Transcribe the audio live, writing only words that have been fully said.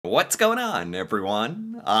What's going on,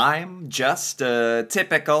 everyone? I'm just a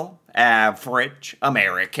typical, average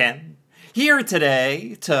American, here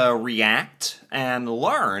today to react and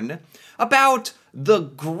learn about the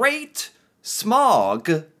Great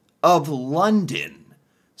Smog of London.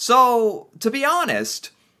 So, to be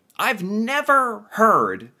honest, I've never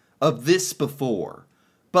heard of this before,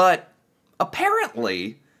 but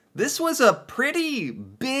apparently this was a pretty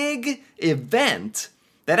big event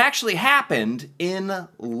that actually happened in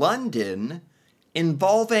London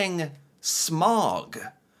involving smog,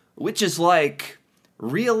 which is like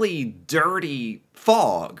really dirty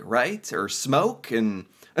fog, right? Or smoke. And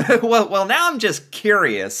well, now I'm just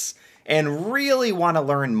curious and really want to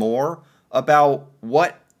learn more about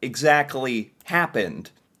what exactly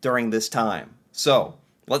happened during this time. So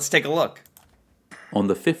let's take a look. On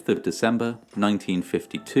the 5th of December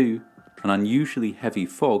 1952, an unusually heavy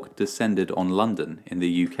fog descended on London in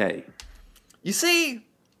the UK. You see,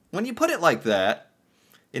 when you put it like that,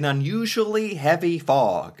 an unusually heavy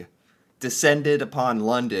fog descended upon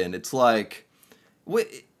London, it's like,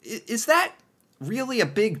 is that really a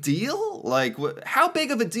big deal? Like, how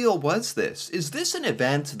big of a deal was this? Is this an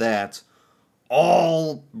event that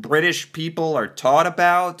all British people are taught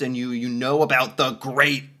about, and you know about the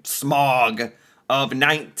Great Smog of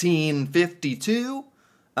 1952?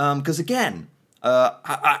 Because again,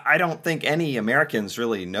 I don't think any Americans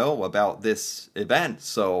really know about this event,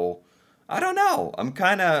 so I don't know. I'm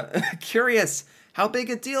kind of curious how big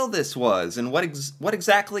a deal this was, and what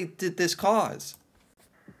exactly did this cause?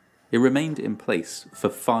 It remained in place for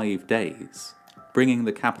 5 days, bringing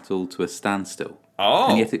the capital to a standstill. Oh.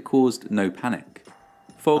 And yet it caused no panic.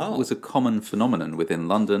 Fog was a common phenomenon within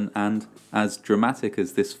London, and as dramatic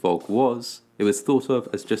as this fog was, it was thought of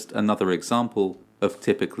as just another example of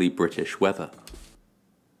typically British weather.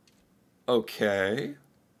 Okay.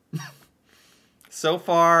 So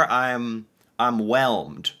far, I'm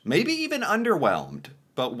whelmed. Maybe even underwhelmed,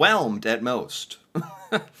 but whelmed at most.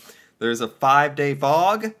 There's a 5-day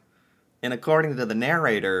fog, and according to the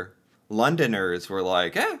narrator, Londoners were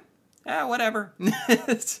like, whatever.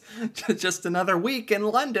 It's just another week in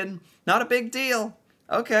London. Not a big deal.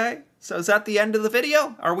 Okay. So is that the end of the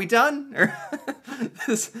video? Are we done?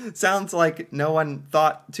 This sounds like no one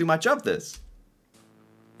thought too much of this.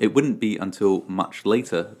 It wouldn't be until much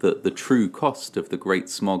later that the true cost of the Great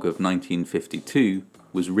Smog of 1952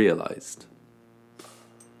 was realised.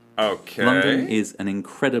 Okay. London is an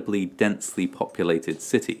incredibly densely populated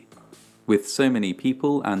city. With so many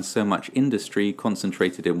people and so much industry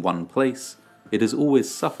concentrated in one place, it has always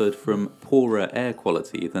suffered from poorer air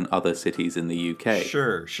quality than other cities in the UK.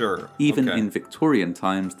 Sure. Even in Victorian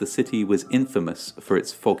times, the city was infamous for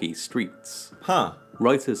its foggy streets. Huh.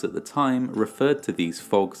 Writers at the time referred to these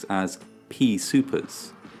fogs as pea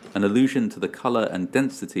soupers, an allusion to the colour and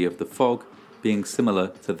density of the fog being similar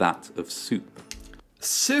to that of soup.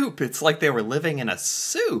 Soup? It's like they were living in a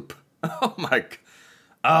soup. Oh my...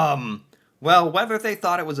 Well, whether they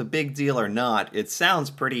thought it was a big deal or not, it sounds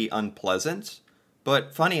pretty unpleasant.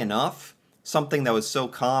 But funny enough, something that was so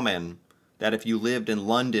common that if you lived in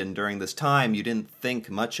London during this time, you didn't think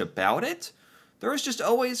much about it. There was just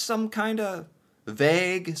always some kind of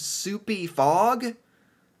vague, soupy fog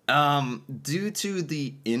due to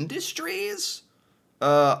the industries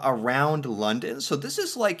around London. So this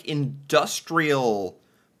is like industrial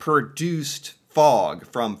produced fog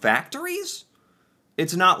from factories.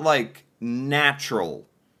 It's not like natural,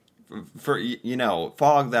 for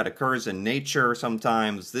fog that occurs in nature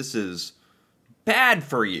sometimes. This is bad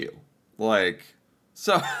for you. Like,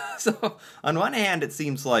 so on one hand, it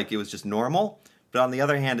seems like it was just normal, but on the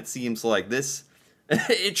other hand, it seems like this,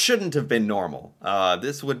 it shouldn't have been normal.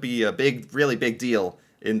 This would be a really big deal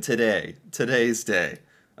in today's day,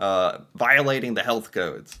 violating the health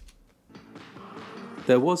codes.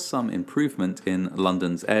 There was some improvement in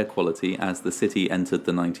London's air quality as the city entered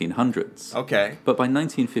the 1900s. Okay. But by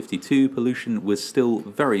 1952, pollution was still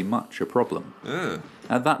very much a problem.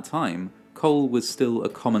 At that time, coal was still a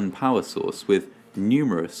common power source, with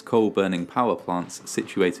numerous coal-burning power plants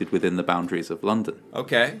situated within the boundaries of London.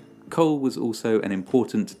 Okay. Coal was also an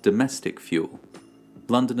important domestic fuel.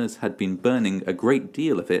 Londoners had been burning a great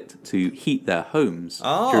deal of it to heat their homes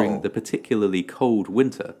during the particularly cold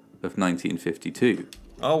winter of 1952.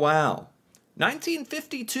 Oh, wow.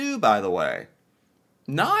 1952, by the way.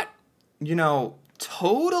 Not,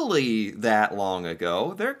 totally that long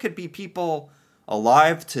ago. There could be people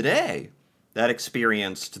alive today that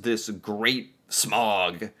experienced this great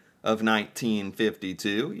smog of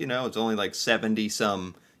 1952. It's only like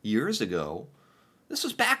 70-some years ago. This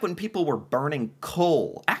was back when people were burning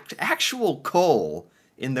coal, actual coal,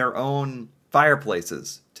 in their own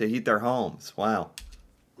fireplaces to heat their homes. Wow.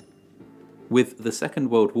 With the Second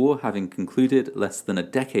World War having concluded less than a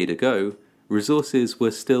decade ago, resources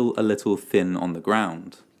were still a little thin on the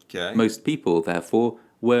ground. Okay. Most people, therefore,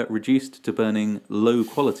 were reduced to burning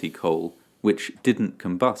low-quality coal, which didn't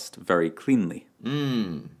combust very cleanly.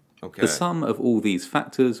 Okay. The sum of all these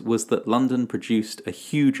factors was that London produced a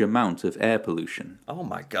huge amount of air pollution. Oh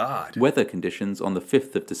my God. Weather conditions on the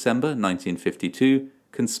 5th of December 1952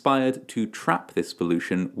 conspired to trap this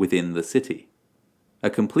pollution within the city. A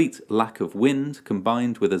complete lack of wind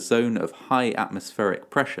combined with a zone of high atmospheric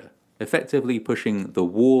pressure, effectively pushing the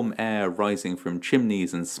warm air rising from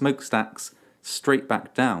chimneys and smokestacks straight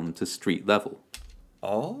back down to street level.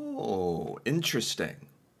 Oh, interesting.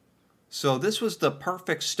 So this was the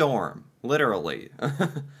perfect storm, literally.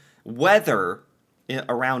 Weather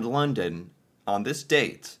around London on this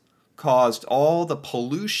date caused all the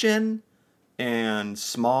pollution and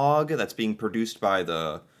smog that's being produced by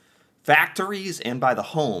the factories and by the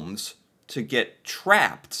homes to get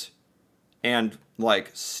trapped and like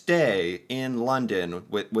stay in London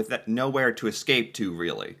with nowhere to escape to,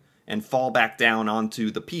 really, and fall back down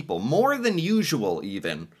onto the people, more than usual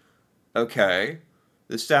even. Okay,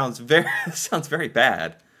 this sounds very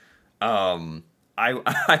bad. I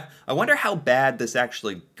wonder how bad this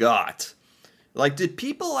actually got. Like, did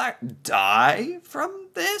people die from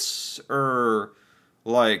this, or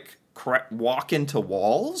like walk into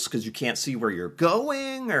walls because you can't see where you're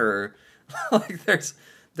going, or like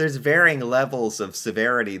there's varying levels of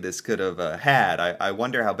severity this could have had. I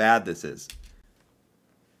wonder how bad this is.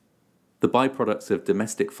 The byproducts of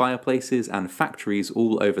domestic fireplaces and factories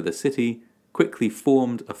all over the city quickly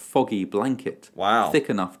formed a foggy blanket, Wow. thick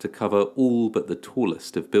enough to cover all but the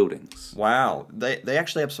tallest of buildings. Wow, they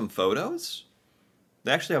actually have some photos?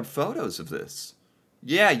 They actually have photos of this.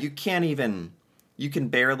 Yeah, you can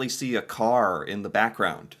barely see a car in the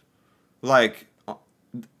background. Like,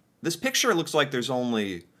 this picture looks like there's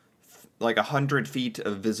only like 100 feet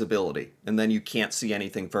of visibility, and then you can't see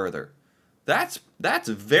anything further. That's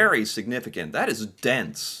very significant. That is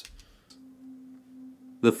dense.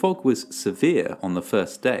 The fog was severe on the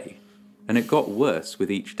first day, and it got worse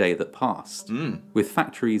with each day that passed, with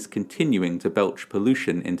factories continuing to belch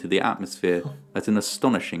pollution into the atmosphere at an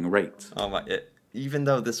astonishing rate. Oh my! Even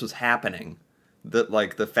though this was happening,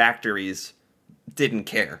 the factories didn't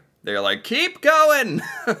care. They're like, keep going!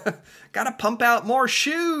 Gotta pump out more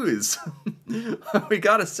shoes! We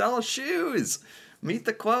gotta sell shoes! Meet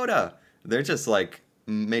the quota! They're just like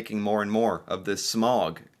making more and more of this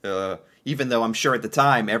smog. Even though I'm sure at the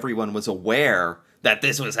time everyone was aware that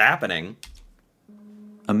this was happening.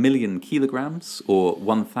 1 million kilograms, or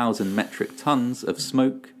 1,000 metric tons of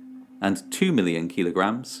smoke, and 2 million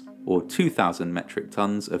kilograms, or 2,000 metric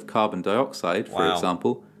tons of carbon dioxide, for Wow.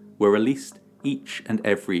 example, were released each and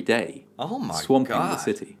every day, Oh my swamping God. the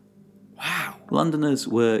city. Wow. Londoners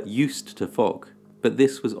were used to fog, but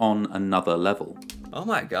this was on another level. Oh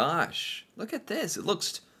my gosh. Look at this. It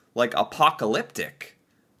looks like apocalyptic.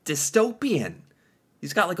 Dystopian.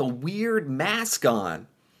 He's got like a weird mask on.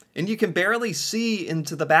 And you can barely see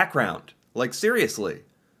into the background. Like, seriously.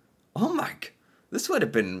 Oh my... This would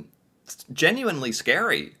have been genuinely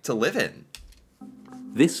scary to live in.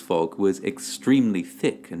 This fog was extremely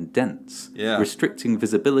thick and dense, Yeah. restricting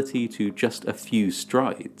visibility to just a few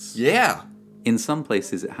strides. Yeah. In some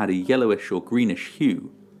places it had a yellowish or greenish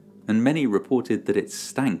hue, and many reported that it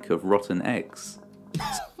stank of rotten eggs.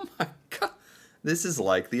 Oh my God. This is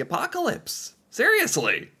like the apocalypse.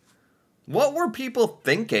 Seriously. What were people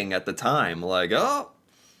thinking at the time? Like, oh,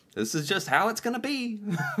 this is just how it's gonna be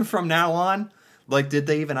from now on? Like, did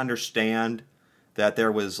they even understand that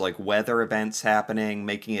there was like weather events happening,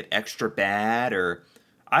 making it extra bad? Or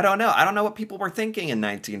I don't know. I don't know what people were thinking in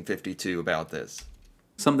 1952 about this.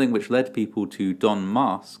 Something which led people to don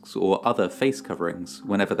masks or other face coverings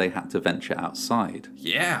whenever they had to venture outside.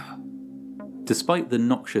 Yeah. Despite the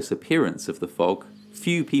noxious appearance of the fog,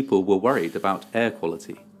 few people were worried about air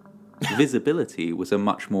quality. Visibility was a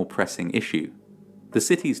much more pressing issue. The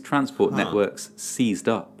city's transport networks seized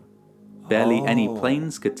up. Barely any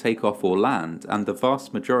planes could take off or land, and the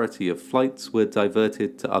vast majority of flights were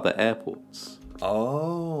diverted to other airports.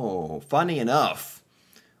 Oh, funny enough.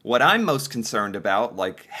 What I'm most concerned about,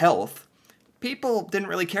 like health, people didn't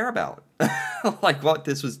really care about. Like what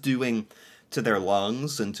this was doing to their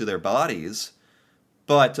lungs and to their bodies.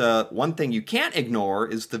 But one thing you can't ignore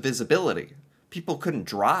is the visibility. People couldn't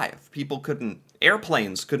drive.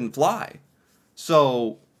 Airplanes couldn't fly.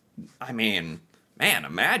 So, I mean, man,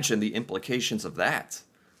 imagine the implications of that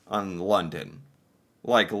on London.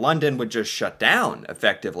 Like, London would just shut down,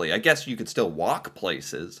 effectively. I guess you could still walk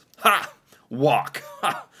places. Ha! Walk.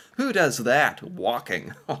 Who does that?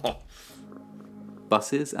 Walking.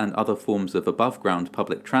 Buses and other forms of above-ground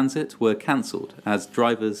public transit were cancelled as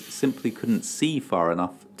drivers simply couldn't see far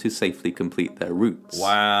enough to safely complete their routes.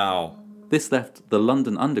 Wow. This left the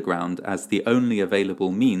London Underground as the only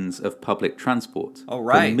available means of public transport Oh,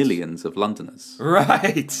 right. for millions of Londoners.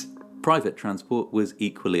 Right. Private transport was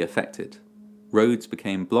equally affected. Roads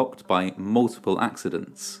became blocked by multiple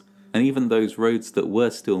accidents, and even those roads that were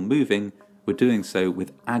still moving were doing so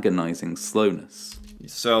with agonizing slowness.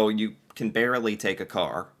 So you can barely take a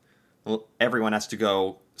car. Well, everyone has to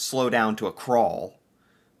go slow down to a crawl.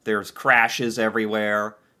 There's crashes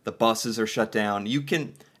everywhere. The buses are shut down.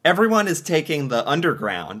 Everyone is taking the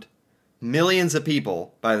underground. Millions of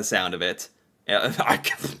people, by the sound of it. I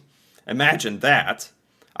can imagine that.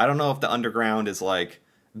 I don't know if the underground is like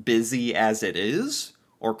busy as it is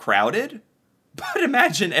or crowded, but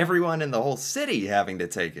imagine everyone in the whole city having to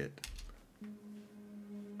take it.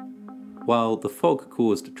 While the fog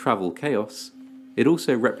caused travel chaos, it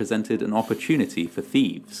also represented an opportunity for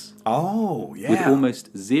thieves. Oh, yeah. With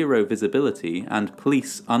almost zero visibility and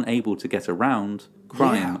police unable to get around,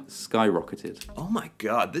 crime skyrocketed. Oh my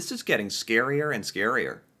god, this is getting scarier and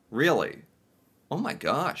scarier. Really. Oh my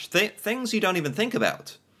gosh. Things you don't even think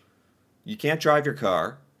about. You can't drive your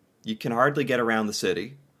car. You can hardly get around the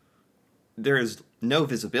city. There is no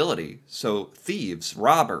visibility, so thieves,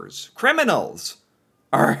 robbers, criminals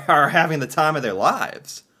are having the time of their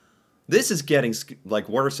lives. This is getting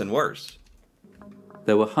worse and worse.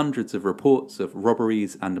 There were hundreds of reports of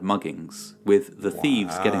robberies and muggings, with the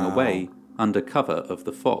thieves getting away under cover of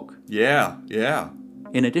the fog. Yeah, yeah.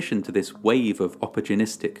 In addition to this wave of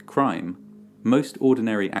opportunistic crime, most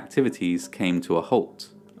ordinary activities came to a halt.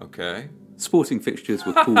 Okay. Sporting fixtures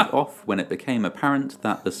were called off when it became apparent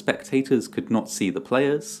that the spectators could not see the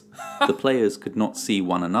players could not see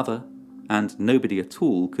one another, and nobody at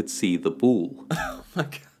all could see the ball. Oh my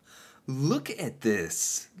god. Look at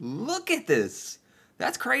this. Look at this.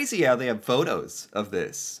 That's crazy how they have photos of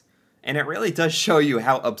this. And it really does show you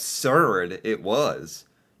how absurd it was.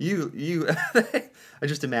 I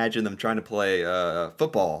just imagine them trying to play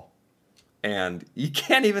football, and you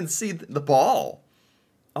can't even see the ball.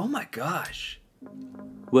 Oh my gosh.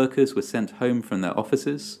 Workers were sent home from their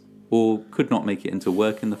offices, or could not make it into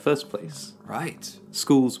work in the first place. Right.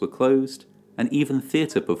 Schools were closed, and even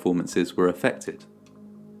theatre performances were affected.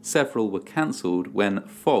 Several were cancelled when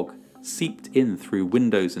fog seeped in through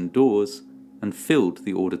windows and doors and filled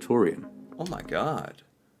the auditorium. Oh my god.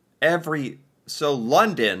 So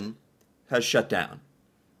London has shut down.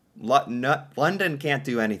 London can't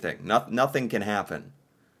do anything. Nothing can happen.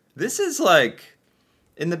 This is like,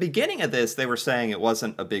 in the beginning of this, they were saying it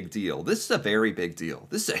wasn't a big deal. This is a very big deal.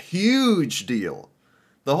 This is a huge deal.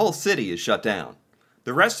 The whole city is shut down.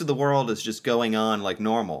 The rest of the world is just going on like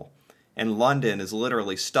normal. And London is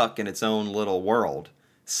literally stuck in its own little world.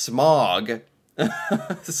 Smog.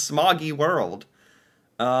 Smoggy world.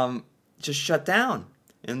 Just shut down.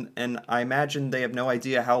 And I imagine they have no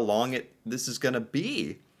idea how long this is going to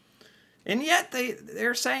be. And yet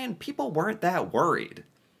they're saying people weren't that worried.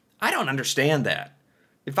 I don't understand that.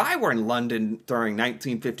 If I were in London during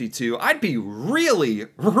 1952, I'd be really,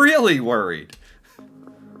 really worried.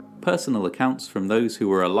 Personal accounts from those who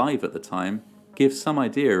were alive at the time give some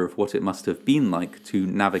idea of what it must have been like to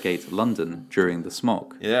navigate London during the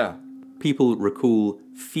smog. Yeah. People recall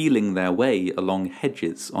feeling their way along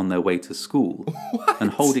hedges on their way to school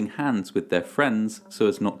and holding hands with their friends so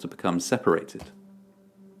as not to become separated.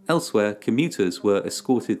 Elsewhere, commuters were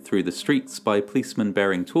escorted through the streets by policemen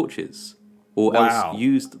bearing torches, or else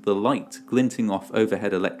used the light glinting off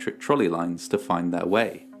overhead electric trolley lines to find their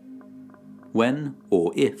way. When,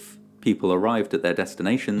 or if, people arrived at their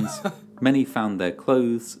destinations, many found their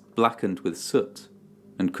clothes blackened with soot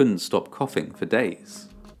and couldn't stop coughing for days.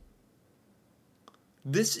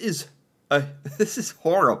 This is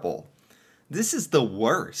horrible. This is the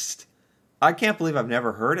worst. I can't believe I've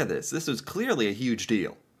never heard of this. This was clearly a huge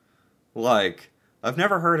deal. Like, I've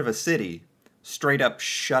never heard of a city straight up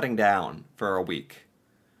shutting down for a week.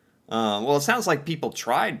 Well, it sounds like people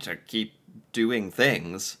tried to keep doing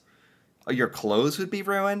things. Your clothes would be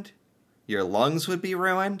ruined. Your lungs would be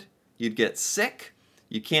ruined. You'd get sick.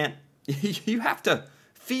 You can't... You have to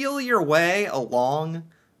feel your way along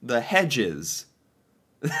the hedges,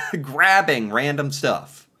 grabbing random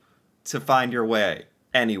stuff to find your way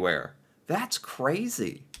anywhere. That's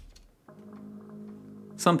crazy.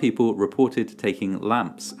 Some people reported taking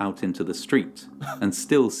lamps out into the street and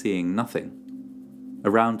still seeing nothing.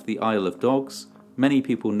 Around the Isle of Dogs, many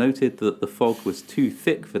people noted that the fog was too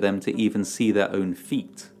thick for them to even see their own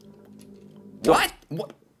feet. What?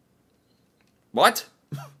 What?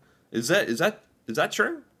 Is that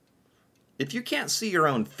true? If you can't see your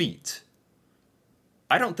own feet,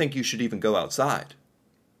 I don't think you should even go outside.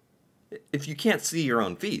 If you can't see your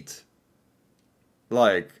own feet,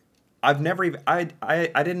 like I've never even I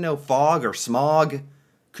didn't know fog or smog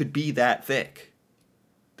could be that thick.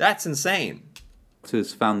 That's insane.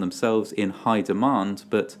 Doctors found themselves in high demand,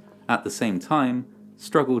 but at the same time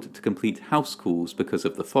struggled to complete house calls because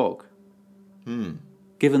of the fog.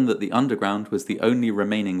 Given that the underground was the only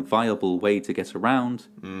remaining viable way to get around,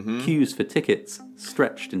 queues for tickets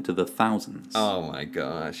stretched into the thousands. Oh my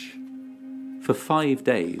gosh. For 5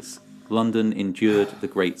 days, London endured the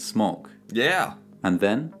Great Smog. Yeah. And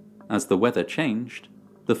then, as the weather changed,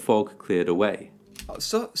 the fog cleared away.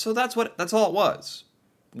 So that's all it was.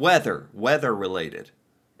 Weather related.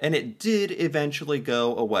 And it did eventually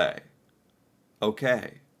go away.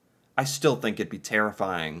 Okay. I still think it'd be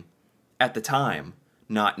terrifying at the time,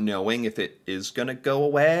 not knowing if it is going to go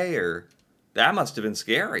away, or that must have been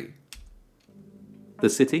scary. The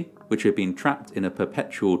city, which had been trapped in a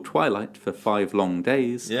perpetual twilight for 5 long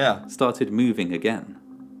days, started moving again.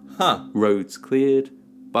 Roads cleared,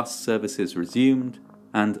 bus services resumed,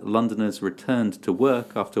 and Londoners returned to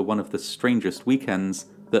work after one of the strangest weekends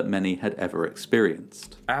that many had ever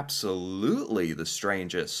experienced. Absolutely the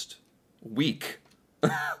strangest week.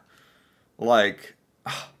 Like,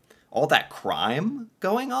 all that crime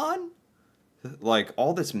going on? Like,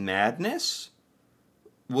 all this madness?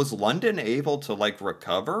 Was London able to, like,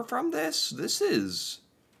 recover from this? This is...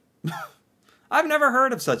 I've never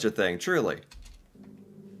heard of such a thing, truly.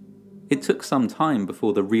 It took some time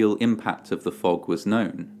before the real impact of the fog was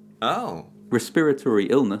known. Oh. Respiratory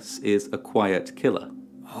illness is a quiet killer.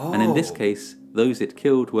 Oh. And in this case, those it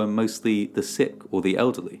killed were mostly the sick or the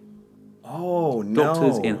elderly. Oh, no.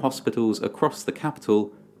 Doctors in hospitals across the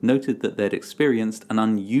capital noted that they'd experienced an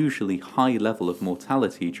unusually high level of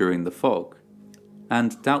mortality during the fog,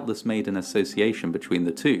 and doubtless made an association between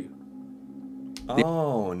the two.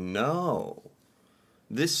 Oh, no.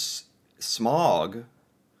 This smog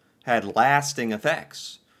had lasting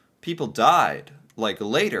effects. People died. Like,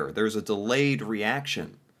 later, there's a delayed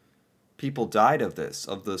reaction. People died of this,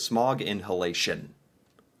 of the smog inhalation.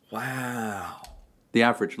 Wow. The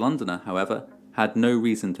average Londoner, however, had no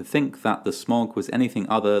reason to think that the smog was anything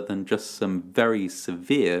other than just some very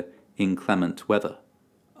severe, inclement weather.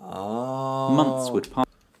 Oh. Months would pass.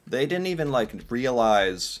 They didn't even, like,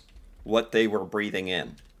 realize what they were breathing in.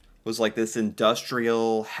 It was like this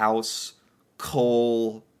industrial house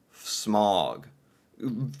coal smog.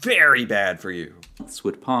 Very bad for you. Months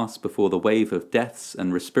would pass before the wave of deaths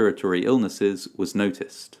and respiratory illnesses was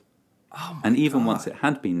noticed. Oh my and even God. once it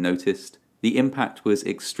had been noticed, the impact was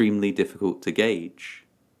extremely difficult to gauge.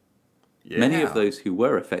 Yeah. Many of those who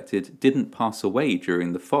were affected didn't pass away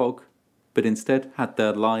during the fog, but instead had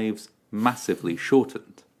their lives massively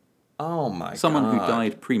shortened. Oh my Someone God. who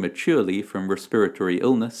died prematurely from respiratory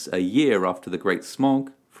illness a year after the Great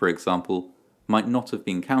Smog, for example, might not have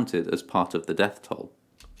been counted as part of the death toll.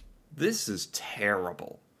 This is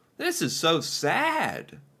terrible. This is so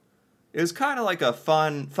sad. It was kind of like a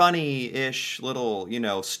funny-ish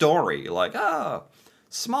little, story. Like,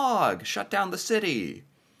 smog, shut down the city.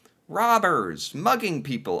 Robbers, mugging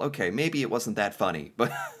people. Okay, maybe it wasn't that funny,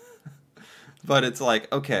 but but it's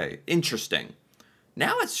like, okay, interesting.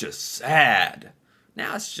 Now it's just sad.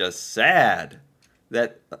 Now it's just sad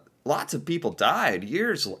that lots of people died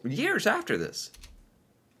years after this.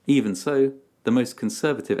 Even so, the most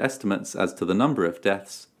conservative estimates as to the number of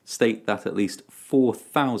deaths state that at least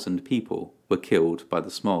 4,000 people were killed by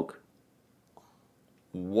the smog.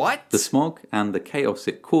 What? The smog and the chaos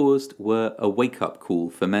it caused were a wake-up call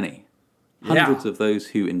for many. Hundreds of those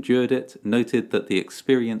who endured it noted that the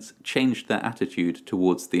experience changed their attitude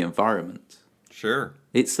towards the environment. Sure.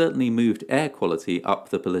 It certainly moved air quality up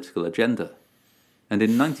the political agenda. And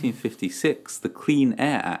in 1956, the Clean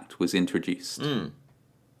Air Act was introduced.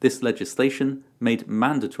 This legislation made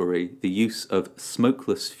mandatory the use of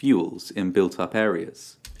smokeless fuels in built-up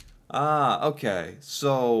areas. Ah, okay.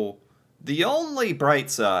 So, the only bright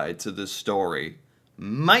side to this story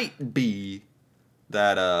might be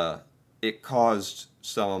that it caused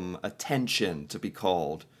some attention to be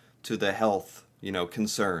called to the health,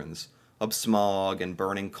 concerns of smog and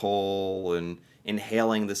burning coal and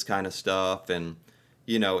inhaling this kind of stuff. And,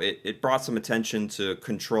 it brought some attention to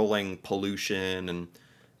controlling pollution and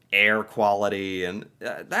air quality. And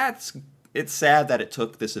it's sad that it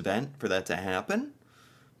took this event for that to happen.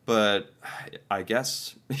 But I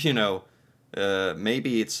guess,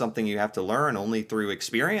 maybe it's something you have to learn only through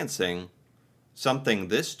experiencing something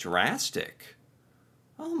this drastic.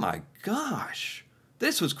 Oh my gosh.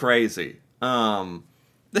 This was crazy.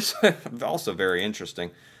 This is also very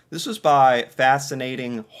interesting. This was by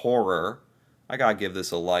Fascinating Horror. I gotta give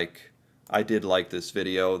this a like. I did like this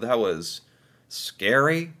video. That was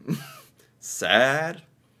scary, sad,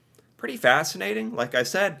 pretty fascinating. Like I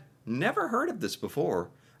said, never heard of this before.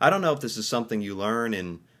 I don't know if this is something you learn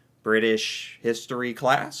in British history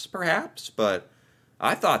class, perhaps, but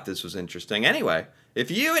I thought this was interesting. Anyway, if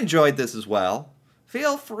you enjoyed this as well,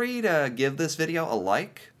 feel free to give this video a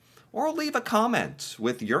like or leave a comment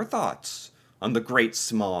with your thoughts on the Great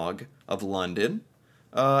Smog of London.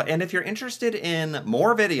 And if you're interested in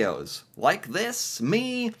more videos like this,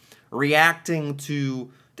 me reacting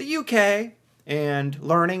to the UK and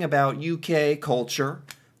learning about UK culture,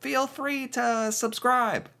 feel free to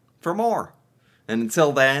subscribe for more. And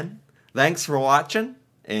until then, thanks for watching,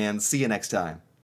 and see you next time.